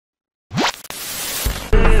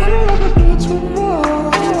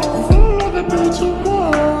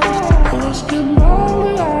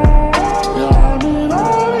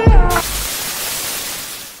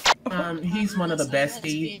one of the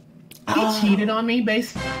besties. He cheated on me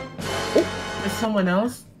basically with someone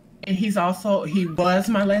else, and he was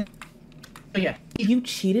my last. But yeah, you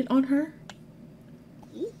cheated on her.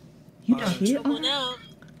 You cheated on her.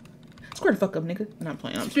 Square the fuck up, nigga. I'm not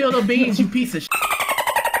playing. Spill the beans, you piece of shit.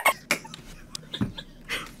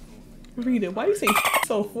 Read it. Why you say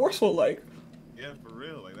so forceful? Like, yeah, for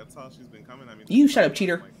real. Like that's how she's been coming. I mean, you shut up,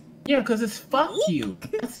 cheater. Yeah, because it's fuck you.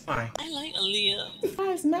 That's fine. I like Aliyaah.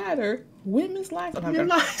 Lives matter. Women's lives.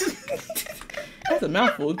 That's a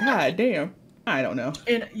mouthful. God damn. I don't know.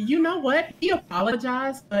 And you know what? He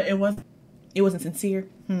apologized, but it wasn't sincere.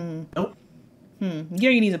 Nope. Get on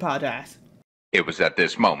your knees and apologize. It was at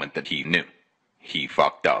this moment that he knew. He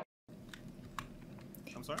fucked up.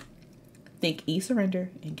 I'm sorry? Think E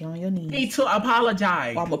surrender and get on your knees. Need to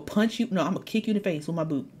apologize. Or I'm gonna punch you. No, I'm gonna kick you in the face with my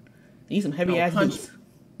boot. I need some heavy ass boots.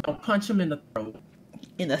 I'll punch him in the throat.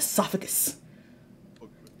 In the esophagus.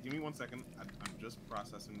 Okay, give me 1 second. I'm just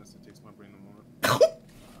processing this. It takes my brain a moment.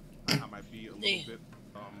 I might be a little bit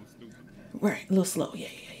stupid. Right, a little slow. Yeah.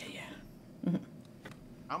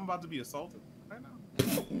 I'm about to be assaulted right now.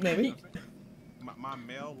 Maybe. You know my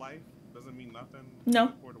male life doesn't mean nothing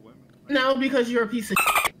for the women. Right? No, because you're a piece of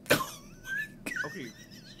shit. Okay,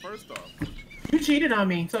 first off. You cheated on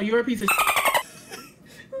me, so you're a piece of shit.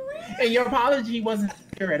 And your apology wasn't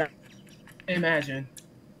sincere at all. Imagine.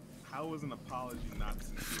 How was an apology not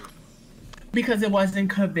sincere? Because it wasn't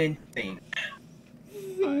convincing.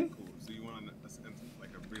 Alright, cool. So you want a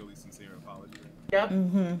really sincere apology? Yep.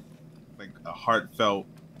 Like a heartfelt,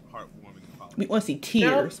 heartwarming apology. We want to see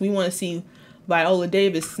tears. Nope. We want to see Viola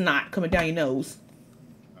Davis snot coming down your nose.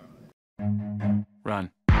 Run.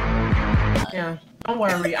 Yeah. Don't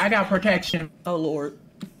worry. I got protection. Oh, Lord.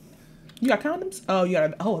 You got condoms? Oh, you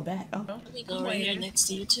got a bat. Oh. Let me go right here next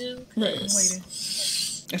to you, too. Right. I'm waiting.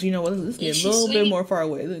 Actually, you know what? Let's get a little bit more far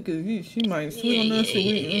away. Because she might swing on us.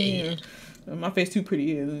 Yeah. My face too pretty.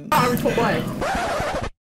 Yeah. Sorry for what?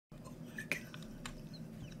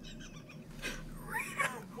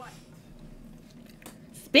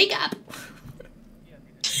 Speak up!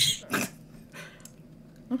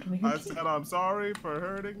 I said I'm sorry for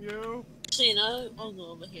hurting you. You know, I'll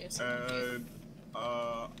go over here. And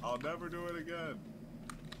I'll never do it again.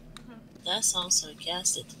 That sounds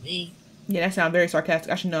sarcastic to me. Yeah, that sounds very sarcastic.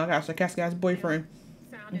 I should know I got a sarcastic guy's boyfriend.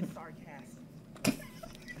 Sounded sarcastic.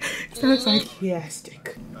 Sounds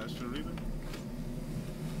sarcastic. Sharita,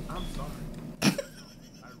 I'm sorry.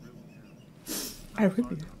 I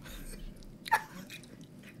really am.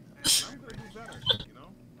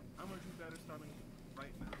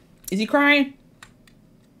 Is he crying?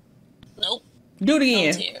 Nope. Do it again.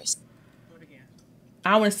 No tears.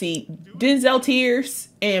 I want to see Denzel tears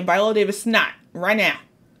and Viola Davis snot right now.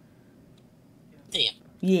 Damn.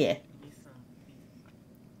 Yeah.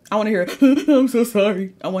 I want to hear, I'm so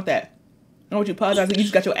sorry. I want that. I want you apologizing. You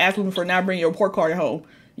just got your ass moving for not bringing your report card home.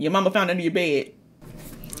 Your mama found it under your bed.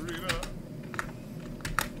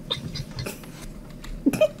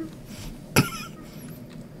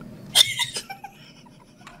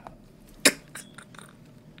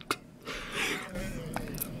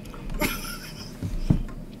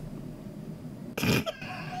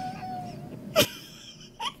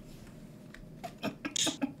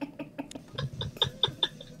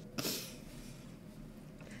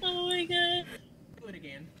 Oh my god. Do it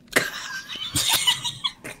again.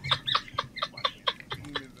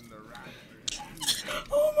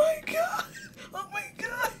 Oh my god. Oh my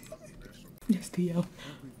god. Yes, Theo.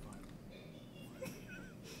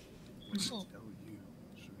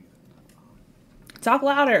 Talk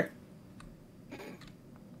louder.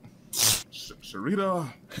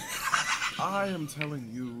 Sharita, I am telling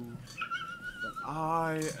you that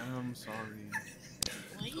I am sorry.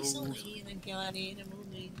 Why you so mean and gaudy in a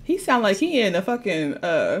movie? He sound like he in a fucking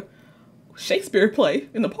Shakespeare play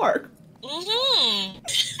in the park.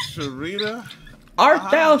 Sharita,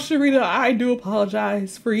 art thou, Sharita? I do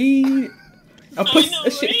apologize for ye. I put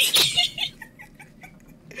a shit.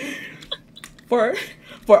 For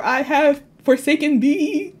I have forsaken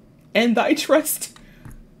thee and thy trust.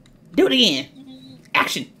 Do it again.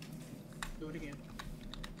 Action. Do it again.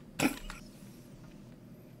 I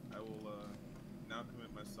will now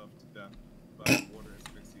commit myself to death by water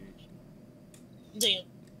asphyxiation. Damn.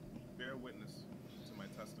 Bear witness to my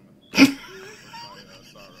testament of my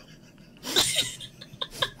sorrow.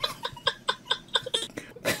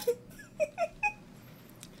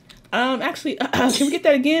 Actually, can we get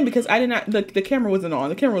that again? Because I did not. The camera wasn't on.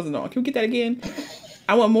 The camera wasn't on. Can we get that again?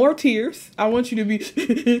 I want more tears. I want you to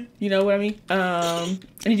be, you know what I mean? I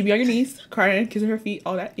need you to be on your knees, crying, kissing her feet,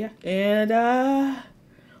 all that. Yeah. And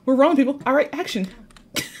we're rolling, people. All right, action.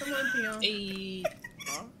 Come on, Theo. Hey.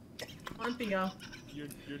 Huh? Come on, Theo. You're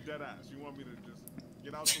dead ass. You want me to just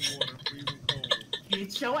get out the water, freezing cold?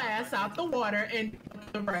 Get your ass out the water and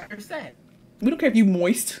the record set. We don't care if you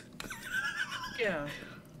moist. Yeah.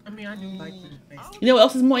 I mean, I do like this. You know what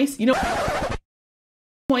else is moist? You know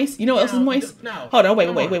moist? You know what else is moist? No. Hold on, wait.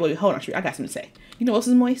 Hold on, Sheree. I got something to say. You know what else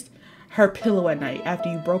is moist? Her pillow at night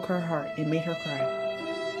after you broke her heart and made her cry.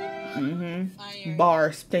 Fire.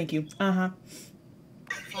 Bars. Thank you.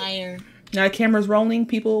 Fire. Now the camera's rolling,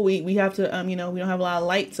 people. We have to you know, we don't have a lot of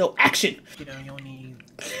light, so action. Get on your knees.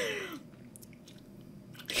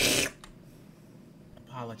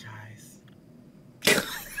 Apologize.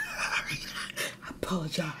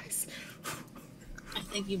 Apologize. I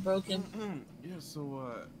think you broke him. Yeah,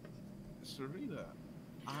 so, Sharita,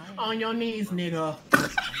 On your knees, nigga.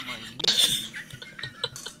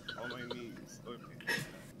 On my knees. Okay.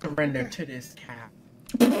 Surrender to this cat.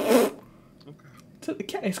 Okay. To the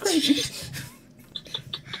cat is crazy.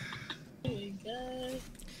 Oh my god.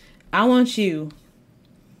 I want you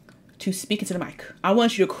to speak into the mic. I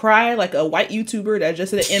want you to cry like a white YouTuber that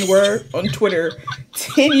just said the N-word on Twitter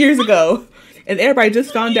 10 years ago. And everybody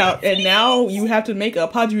just found out. And now you have to make a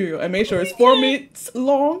apology video and make sure it's 4 minutes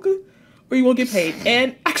long or you won't get paid.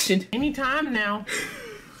 And action. Anytime now.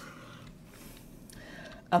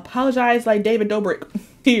 Apologize like David Dobrik.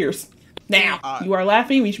 Tears. Now. You are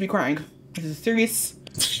laughing. We should be crying. This is serious.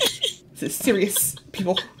 This is serious,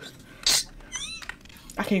 people.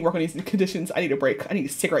 I can't work on these conditions. I need a break. I need a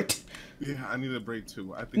cigarette. Yeah, I need a break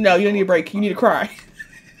too. I think No, you don't need a break. You need to cry.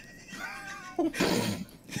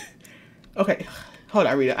 Okay, hold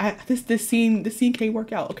on, Rita. This scene can't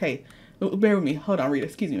work out. Okay, bear with me. Hold on, Rita.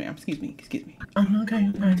 Excuse me, ma'am. Excuse me. Okay.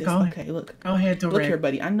 Go Okay, look. Go ahead, direct. Look here,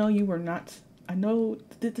 buddy. I know you were not. I know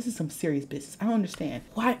this is some serious business. I don't understand.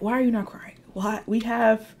 Why are you not crying? Why we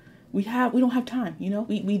don't have time. You know,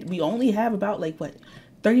 we only have about like what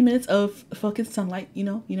 30 minutes of fucking sunlight. You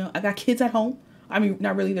know. I got kids at home. I mean,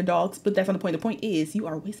 not really, they're dogs, but that's not the point. The point is, you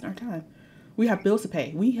are wasting our time. We have bills to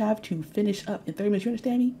pay. We have to finish up in 30 minutes. You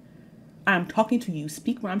understand me? I'm talking to you.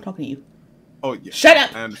 Speak when I'm talking to you. Oh, yeah. Shut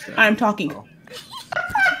up! I understand. I'm talking. Oh.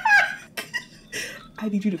 I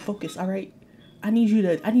need you to focus, all right? I need you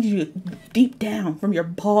to deep down from your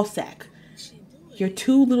ball sack. Your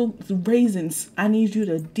two little raisins. I need you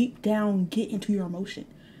to deep down get into your emotion.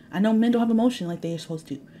 I know men don't have emotion like they're supposed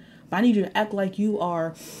to. But I need you to act like you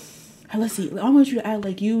are... Let's see. I want you to act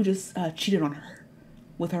like you just cheated on her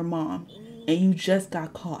with her mom. And you just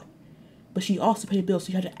got caught. But she also paid bills, so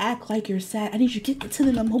you have to act like you're sad. I need you to get into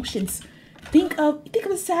the emotions. Think of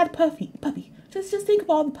a sad puppy. Just think of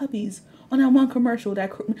all the puppies on that one commercial. 9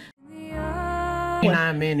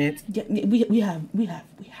 minutes. Yeah, we have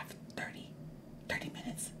 30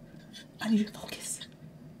 minutes. I need you to focus.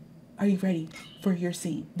 Are you ready for your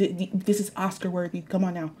scene? This is Oscar worthy. Come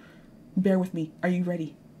on now, bear with me. Are you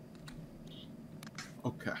ready?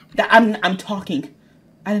 Okay. I'm talking.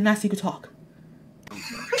 I did not say you could talk.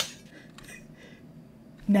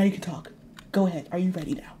 Now you can talk. Go ahead. Are you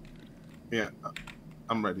ready now? Yeah,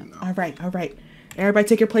 I'm ready now. All right. Everybody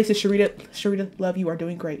take your places. Sharita, love, you are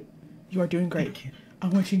doing great. You are doing great. I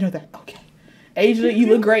want you to know that. Okay. Asia, you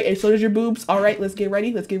look great, and so does your boobs. All right, let's get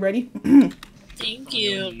ready. Thank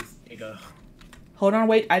you. Hold on,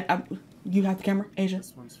 wait. You have the camera, Asia.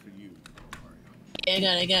 This one's for you.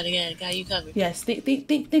 Yeah, I got it. Got you covered. Yes,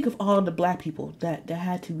 think of all the black people that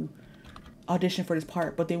had to audition for this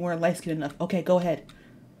part, but they weren't light-skinned enough. Okay, go ahead.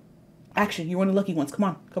 Action. You're one of the lucky ones. Come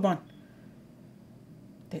on.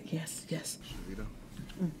 Yes. Sharita.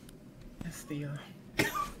 That's the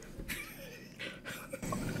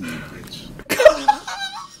Bitch.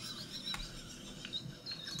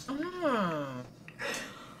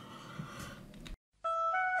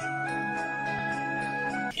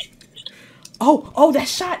 Oh, that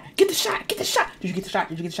shot. Get the shot. Did you get the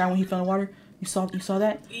shot when he fell in the water? You saw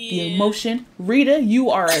that? Yeah. The emotion. Rita, you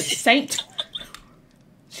are a saint.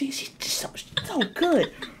 She's so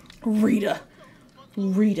good. Rita.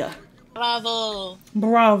 Bravo.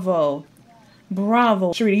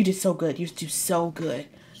 Sharita, you did so good. You did so good.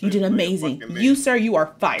 You did amazing. You, sir, you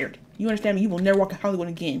are fired. You understand me? You will never walk in Hollywood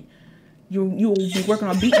again. You will be working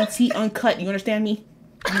on BET Uncut. You understand me?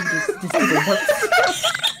 This even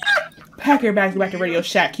works. Pack your bags, go back to Radio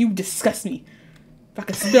Shack. You disgust me. If I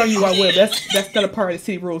could spit on you, I would. That's not a part of the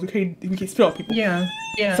city rules. We can't spit on people. Yeah.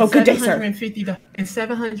 So good day, sir.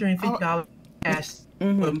 $750 cash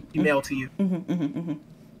will be mailed to you.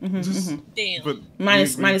 Damn.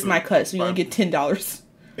 Minus my cut, so you only get $10.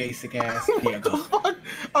 Basic ass. Yeah, go.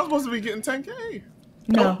 I was supposed to be getting 10K.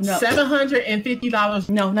 No. $750.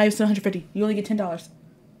 No, not even $750. You only get $10.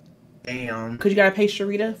 Damn. Cause you gotta pay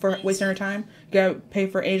Sharita for wasting her time. You gotta pay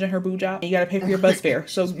for Asia and her boo job. And you gotta pay for your bus fare.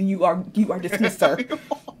 So you are dismissed, sir.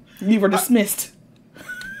 You were dismissed.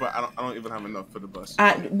 But I don't even have enough for the bus.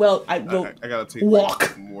 I gotta take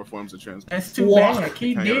walk. More forms of transport. That's too Walk. bad.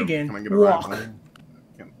 Keep digging. Can I get a ride Walk. home?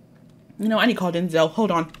 You know, I need to call Denzel. Hold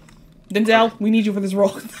on. Denzel, we need you for this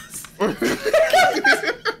role.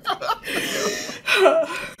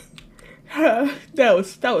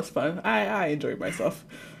 That was fun. I enjoyed myself.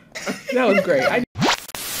 That was great.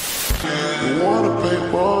 Water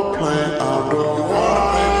paper.